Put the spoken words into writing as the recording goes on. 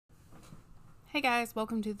Hey guys,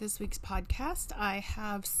 welcome to this week's podcast. I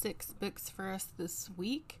have 6 books for us this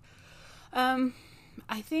week. I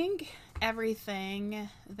think everything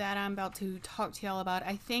that I'm about to talk to y'all about,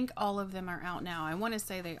 I think all of them are out now. I want to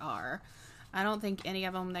say they are. I don't think any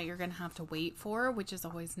of them that you're going to have to wait for, which is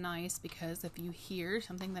always nice because if you hear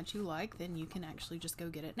something that you like, then you can actually just go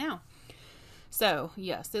get it now. So,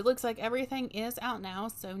 yes, it looks like everything is out now,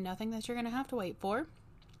 so nothing that you're going to have to wait for.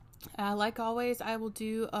 Like always, I will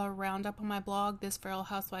do a roundup on my blog,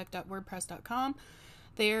 thisferalhousewife.wordpress.com.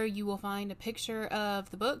 There you will find a picture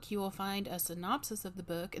of the book, you will find a synopsis of the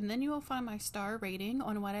book, and then you will find my star rating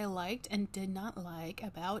on what I liked and did not like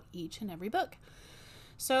about each and every book.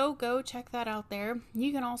 So go check that out there.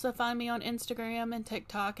 You can also find me on Instagram and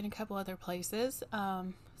TikTok and a couple other places.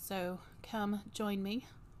 So come join me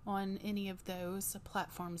on any of those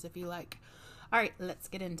platforms if you like. Alright, let's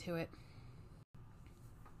get into it.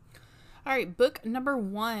 Alright, book number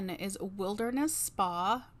 1 is Wilderness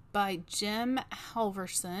Spa by Jim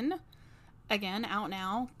Halverson. Again, out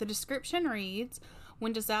now. The description reads,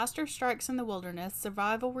 when disaster strikes in the wilderness,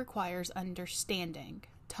 survival requires understanding.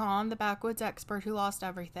 Tom, the backwoods expert who lost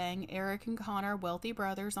everything, Eric and Connor, wealthy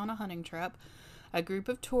brothers on a hunting trip, a group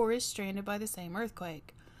of tourists stranded by the same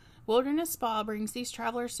earthquake. Wilderness Spa brings these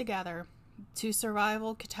travelers together to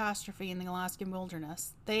survival catastrophe in the Alaskan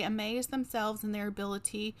wilderness. They amaze themselves in their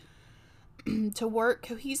ability to work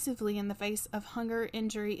cohesively in the face of hunger,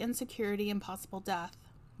 injury, insecurity, and possible death.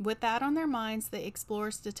 With that on their minds, they explore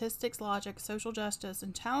statistics, logic, social justice,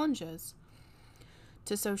 and challenges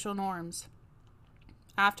to social norms.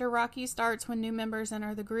 After rocky starts when new members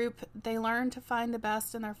enter the group, they learn to find the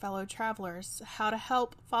best in their fellow travelers, how to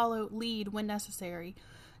help, follow, lead when necessary.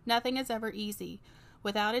 Nothing is ever easy.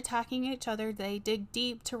 Without attacking each other, they dig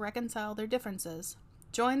deep to reconcile their differences.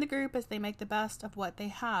 Join the group as they make the best of what they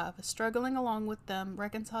have. Struggling along with them,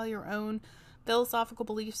 reconcile your own philosophical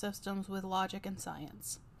belief systems with logic and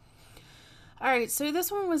science. Alright, so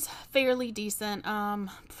this one was fairly decent.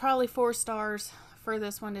 Probably 4 stars for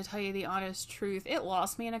this one, to tell you the honest truth. It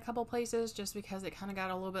lost me in a couple places just because it kind of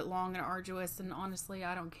got a little bit long and arduous, and honestly,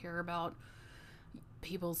 I don't care about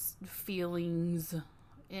people's feelings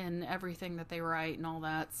in everything that they write and all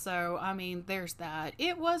that. So, I mean, there's that.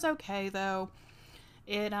 It was okay, though.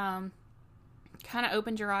 It kind of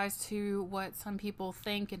opened your eyes to what some people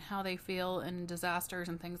think and how they feel in disasters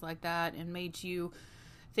and things like that, and made you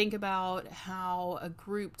think about how a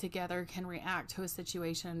group together can react to a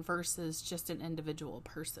situation versus just an individual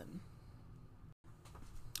person.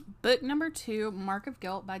 Book number 2, Mark of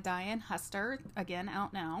Guilt by Diane Hester, again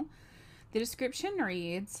out now. The description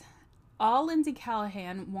reads, all Lindsay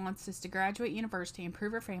Callahan wants is to graduate university and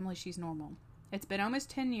prove her family she's normal. It's been almost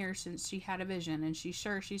 10 years since she had a vision, and she's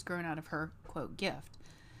sure she's grown out of her, quote, gift.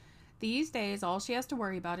 These days, all she has to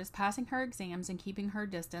worry about is passing her exams and keeping her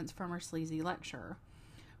distance from her sleazy lecturer.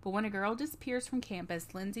 But when a girl disappears from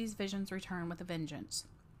campus, Lindsay's visions return with a vengeance.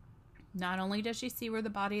 Not only does she see where the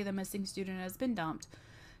body of the missing student has been dumped,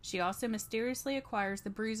 she also mysteriously acquires the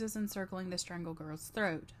bruises encircling the strangled girl's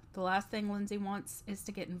throat. The last thing Lindsay wants is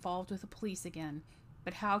to get involved with the police again.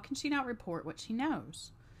 But how can she not report what she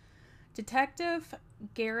knows? Detective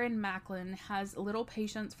Garen Macklin has little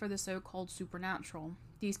patience for the so-called supernatural.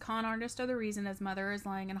 These con artists are the reason his mother is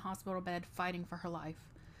lying in a hospital bed fighting for her life.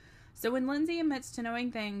 So when Lindsay admits to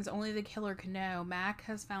knowing things only the killer can know, Mac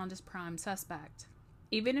has found his prime suspect.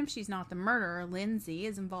 Even if she's not the murderer, Lindsay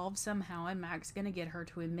is involved somehow, and Mac's going to get her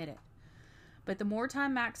to admit it. But the more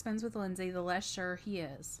time Mac spends with Lindsay, the less sure he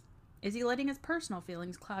is. Is he letting his personal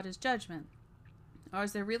feelings cloud his judgment? Or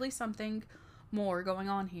is there really something more going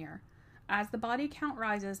on here? As the body count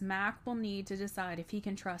rises, Mac will need to decide if he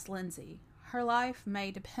can trust Lindsay. Her life may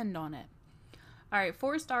depend on it. Alright,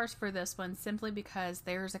 4 stars for this one, simply because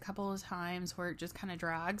there's a couple of times where it just kind of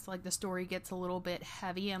drags. Like, the story gets a little bit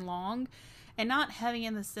heavy and long. And not heavy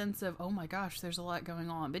in the sense of, oh my gosh, there's a lot going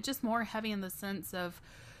on. But just more heavy in the sense of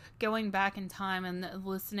going back in time and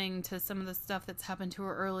listening to some of the stuff that's happened to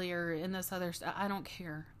her earlier in this other stuff. I don't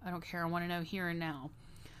care. I want to know here and now.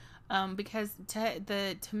 Because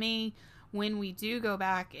to me, when we do go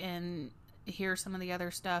back and hear some of the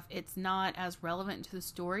other stuff, it's not as relevant to the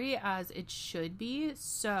story as it should be.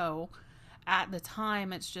 So at the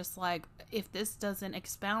time, it's just like, if this doesn't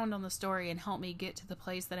expound on the story and help me get to the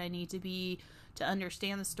place that I need to be to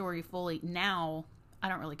understand the story fully now, I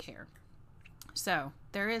don't really care. So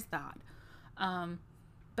there is that.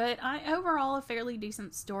 But overall, a fairly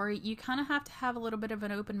decent story. You kind of have to have a little bit of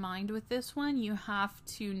an open mind with this one. You have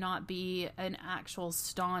to not be an actual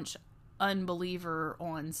staunch unbeliever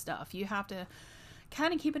on stuff. You have to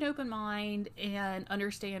kind of keep an open mind and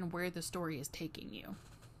understand where the story is taking you.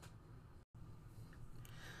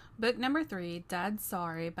 Book number 3, Dead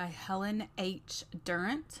Sorry by Helen H.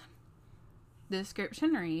 Durant. The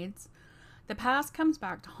description reads, the past comes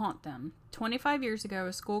back to haunt them. 25 years ago,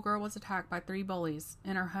 a schoolgirl was attacked by 3 bullies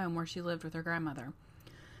in her home where she lived with her grandmother.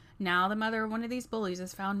 Now the mother of one of these bullies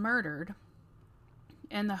is found murdered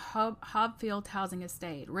in the Hobfield housing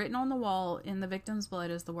estate. Written on the wall in the victim's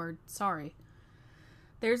blood is the word sorry.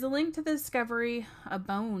 There's a link to the discovery of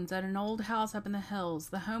bones at an old house up in the hills,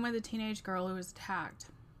 the home of the teenage girl who was attacked.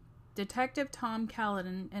 Detective Tom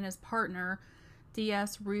Callahan and his partner,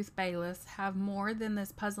 D.S. Ruth Bayless, have more than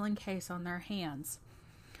this puzzling case on their hands.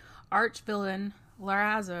 Arch-villain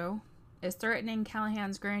Larazzo is threatening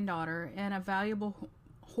Callahan's granddaughter, and a valuable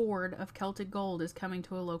hoard of Celtic gold is coming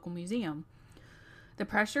to a local museum. The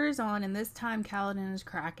pressure is on, and this time Callahan is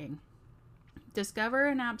cracking. Discover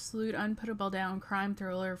an absolute unputable-down crime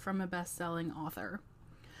thriller from a best-selling author.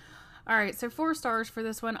 Alright, so 4 stars for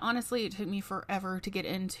this one. Honestly, it took me forever to get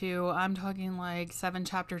into. I'm talking like 7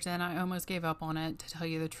 chapters in. I almost gave up on it, to tell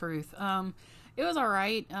you the truth. It was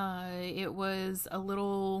alright. It was a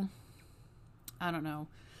little, I don't know,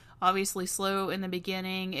 obviously slow in the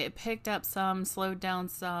beginning. It picked up some, slowed down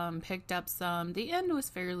some, picked up some. The end was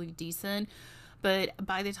fairly decent. But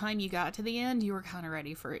by the time you got to the end, you were kind of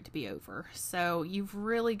ready for it to be over. So you've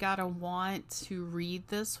really got to want to read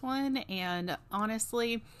this one. And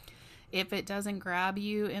honestly, if it doesn't grab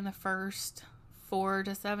you in the first 4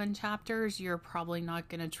 to 7 chapters, you're probably not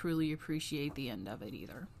going to truly appreciate the end of it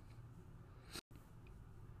either.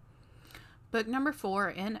 Book number 4,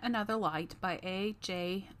 In Another Light by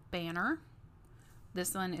A.J. Banner.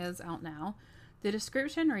 This one is out now. The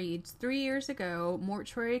description reads, 3 years ago,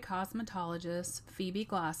 mortuary cosmetologist Phoebe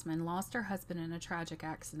Glassman lost her husband in a tragic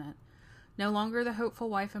accident. No longer the hopeful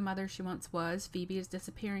wife and mother she once was, Phoebe is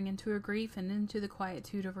disappearing into her grief and into the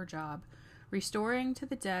quietude of her job, restoring to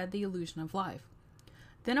the dead the illusion of life.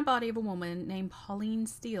 Then a body of a woman named Pauline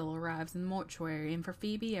Steele arrives in the mortuary, and for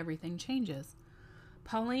Phoebe, everything changes.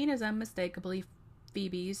 Pauline is unmistakably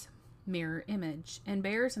Phoebe's mirror image, and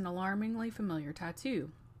bears an alarmingly familiar tattoo.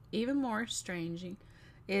 Even more strange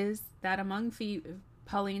is that among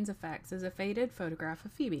Pauline's effects is a faded photograph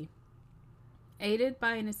of Phoebe. Aided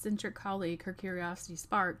by an eccentric colleague her curiosity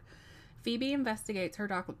sparked, Phoebe investigates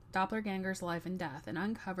her doppelganger's life and death and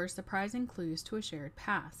uncovers surprising clues to a shared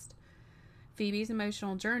past. Phoebe's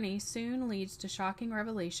emotional journey soon leads to shocking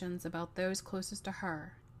revelations about those closest to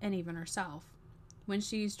her, and even herself. When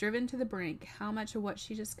she's driven to the brink, how much of what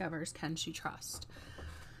she discovers can she trust?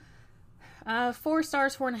 4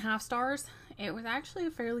 stars, 4.5 stars. It was actually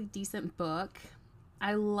a fairly decent book.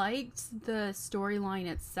 I liked the storyline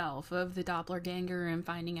itself of the doppelganger and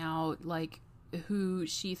finding out like who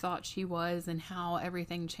she thought she was and how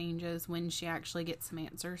everything changes when she actually gets some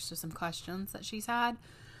answers to some questions that she's had.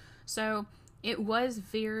 So it was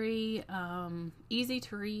very easy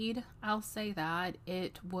to read. I'll say that.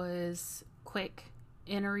 It was quick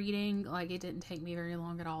in a reading. Like, it didn't take me very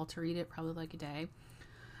long at all to read it, probably like a day.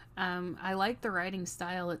 I like the writing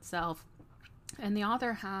style itself. And the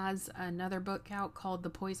author has another book out called The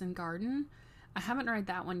Poison Garden. I haven't read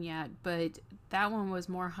that one yet, but that one was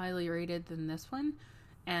more highly rated than this one.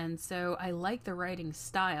 And so I like the writing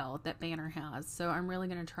style that Banner has. So I'm really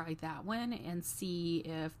going to try that one and see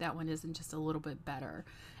if that one isn't just a little bit better.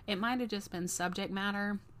 It might have just been subject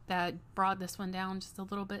matter that brought this one down just a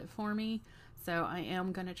little bit for me. So I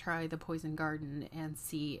am going to try The Poison Garden and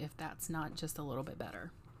see if that's not just a little bit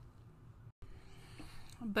better.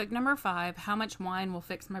 Book number 5, How Much Wine Will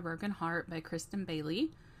Fix My Broken Heart by Kristen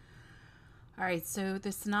Bailey. Alright, so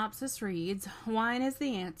the synopsis reads, wine is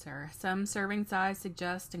the answer. Some serving size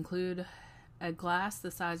suggest include a glass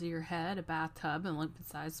the size of your head, a bathtub, and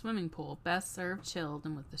liquid-sized swimming pool. Best served chilled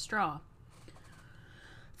and with a straw.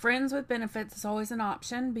 Friends with benefits is always an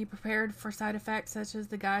option. Be prepared for side effects such as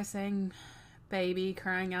the guy saying baby,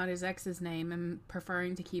 crying out his ex's name, and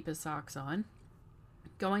preferring to keep his socks on.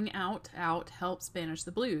 Going out helps banish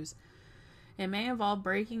the blues. It may involve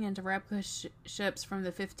breaking into replica ships from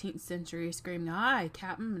the 15th century, screaming, "Aye,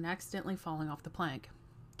 Captain," and accidentally falling off the plank.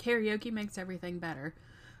 Karaoke makes everything better.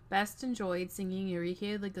 Best enjoyed singing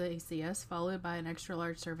Enrique Iglesias, followed by an extra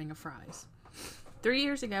large serving of fries. 3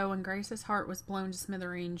 years ago, when Grace's heart was blown to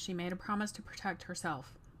smithereens, she made a promise to protect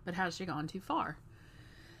herself. But has she gone too far?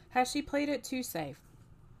 Has she played it too safe?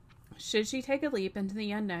 Should she take a leap into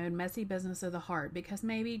the unknown, messy business of the heart? Because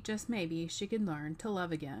maybe, just maybe, she could learn to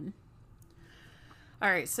love again.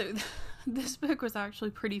 Alright, so this book was actually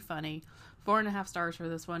pretty funny. 4.5 stars for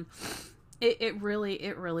this one. It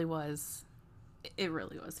really was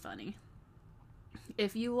funny.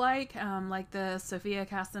 If you like the Sophia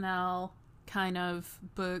Castanel kind of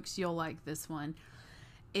books, you'll like this one.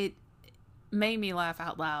 it made me laugh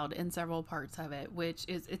out loud in several parts of it, which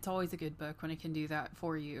is, it's always a good book when it can do that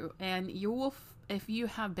for you. And you will, if you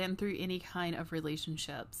have been through any kind of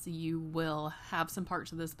relationships, you will have some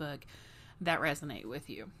parts of this book that resonate with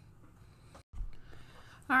you.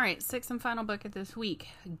 All right, sixth and final book of this week,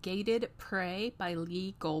 Gated Prey by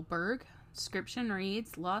Lee Goldberg. Description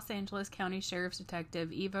reads, Los Angeles County Sheriff's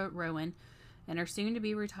Detective Eva Rowan and her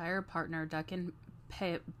soon-to-be retired partner, Duncan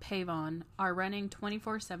Pavon, are running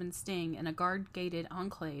 24/7 sting in a guard-gated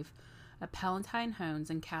enclave of Palatine Homes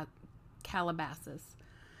in Calabasas.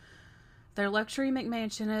 Their luxury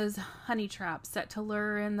McMansion is honey trap set to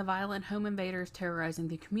lure in the violent home invaders terrorizing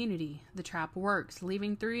the community. The trap works,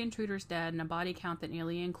 leaving 3 intruders dead and a body count that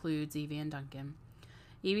nearly includes Evie and Duncan.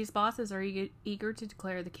 Evie's bosses are eager to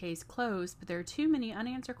declare the case closed, but there are too many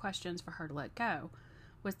unanswered questions for her to let go.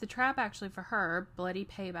 Was the trap actually for her, bloody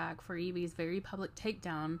payback for Evie's very public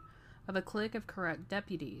takedown of a clique of corrupt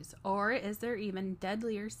deputies? Or is there even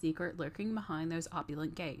deadlier secret lurking behind those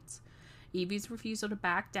opulent gates? Evie's refusal to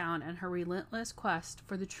back down and her relentless quest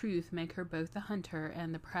for the truth make her both the hunter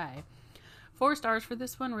and the prey. 4 stars for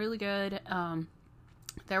this one, really good.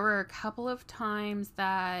 There were a couple of times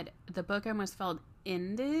that the book almost felt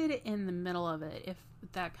ended in the middle of it, if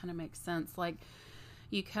that kind of makes sense. Like,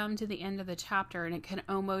 you come to the end of the chapter and it can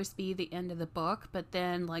almost be the end of the book, but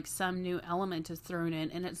then like some new element is thrown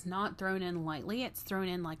in, and it's not thrown in lightly, it's thrown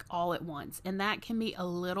in like all at once. And that can be a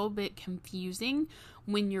little bit confusing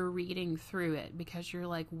when you're reading through it, because you're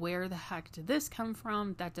like, where the heck did this come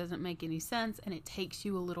from? That doesn't make any sense. And it takes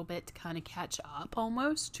you a little bit to kind of catch up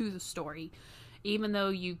almost to the story, even though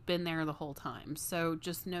you've been there the whole time. So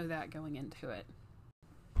just know that going into it.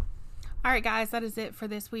 All right, guys, that is it for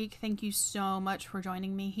this week. Thank you so much for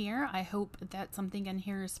joining me here. I hope that something in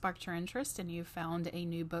here has sparked your interest and you found a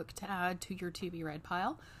new book to add to your to-be-read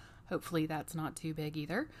pile. Hopefully that's not too big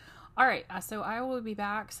either. All right, so I will be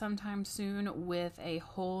back sometime soon with a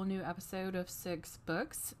whole new episode of 6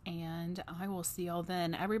 books, and I will see y'all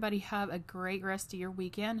then. Everybody have a great rest of your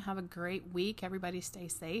weekend. Have a great week. Everybody stay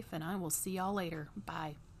safe, and I will see y'all later.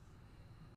 Bye.